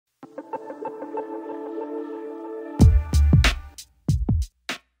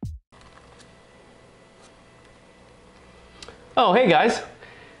Oh, hey guys.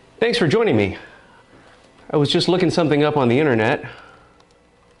 Thanks for joining me. I was just looking something up on the internet.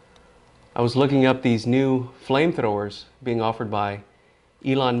 I was looking up these new flamethrowers being offered by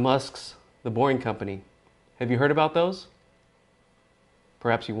Elon Musk's The Boring Company. Have you heard about those?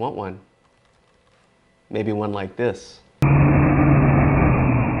 Perhaps you want one. Maybe one like this.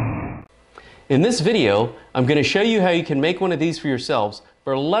 In this video, I'm going to show you how you can make one of these for yourselves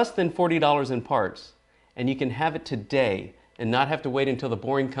for less than $40 in parts. And you can have it today and not have to wait until the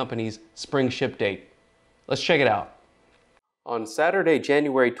Boring Company's spring ship date. Let's check it out. On Saturday,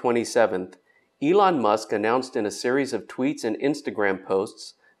 January 27th, Elon Musk announced in a series of tweets and Instagram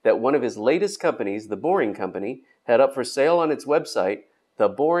posts that one of his latest companies, The Boring Company, had up for sale on its website the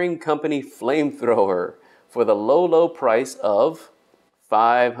Boring Company Flamethrower for the low price of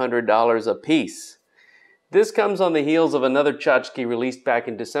 $500 a piece. This comes on the heels of another tchotchke released back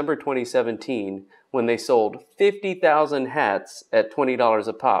in December 2017 when they sold 50,000 hats at $20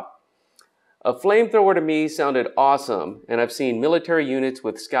 a pop. A flamethrower to me sounded awesome, and I've seen military units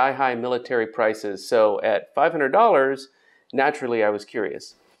with sky-high military prices, so at $500, naturally I was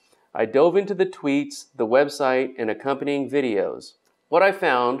curious. I dove into the tweets, the website, and accompanying videos. What I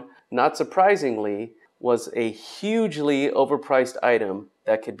found, not surprisingly, was a hugely overpriced item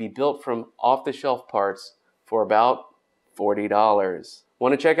that could be built from off-the-shelf parts for about $40.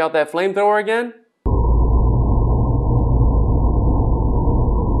 Want to check out that flamethrower again?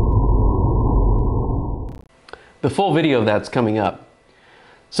 The full video of that's coming up.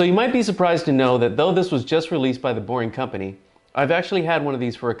 So you might be surprised to know that though this was just released by The Boring Company, I've actually had one of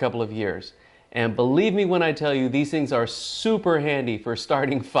these for a couple of years. And believe me when I tell you, these things are super handy for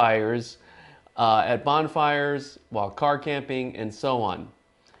starting fires, at bonfires, while car camping, and so on.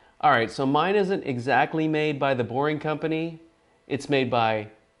 Alright, so mine isn't exactly made by The Boring Company. It's made by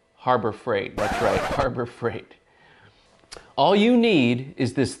Harbor Freight. That's right, Harbor Freight. All you need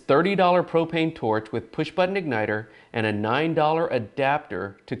is this $30 propane torch with push-button igniter and a $9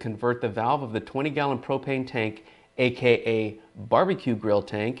 adapter to convert the valve of the 20-gallon propane tank, aka barbecue grill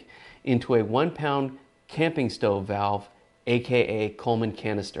tank, into a 1-pound camping stove valve, aka Coleman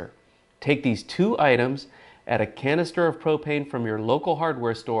canister. Take these two items, add a canister of propane from your local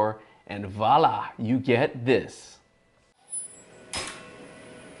hardware store, and voila, you get this.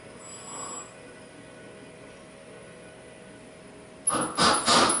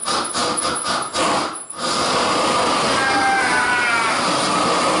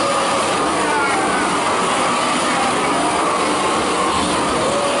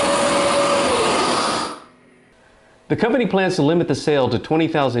 The company plans to limit the sale to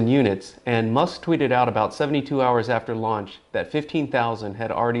 20,000 units, and Musk tweeted out about 72 hours after launch that 15,000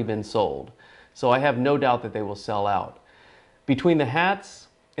 had already been sold. So I have no doubt that they will sell out. Between the hats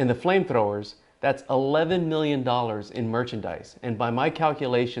and the flamethrowers, that's $11 million in merchandise, and by my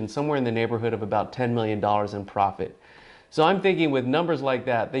calculation, somewhere in the neighborhood of about $10 million in profit. So I'm thinking with numbers like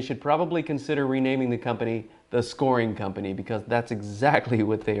that, they should probably consider renaming the company the Scoring Company, because that's exactly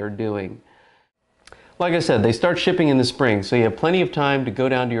what they are doing. Like I said, they start shipping in the spring, so you have plenty of time to go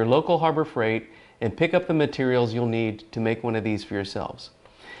down to your local Harbor Freight and pick up the materials you'll need to make one of these for yourselves.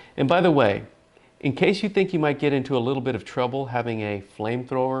 And by the way, in case you think you might get into a little bit of trouble having a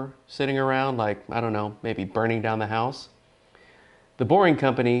flamethrower sitting around, like, I don't know, maybe burning down the house, The Boring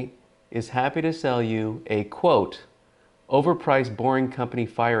Company is happy to sell you a, quote, overpriced Boring Company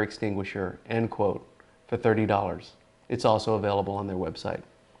fire extinguisher, end quote, for $30. It's also available on their website.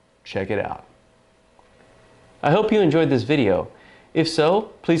 Check it out. I hope you enjoyed this video. If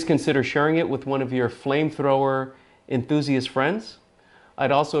so, please consider sharing it with one of your flamethrower enthusiast friends. I'd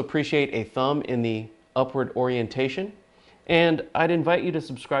also appreciate a thumb in the upward orientation. And I'd invite you to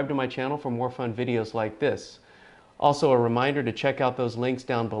subscribe to my channel for more fun videos like this. Also a reminder to check out those links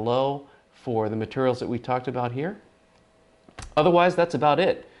down below for the materials that we talked about here. Otherwise, that's about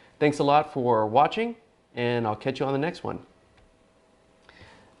it. Thanks a lot for watching, and I'll catch you on the next one.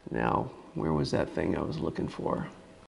 Now, where was that thing I was looking for?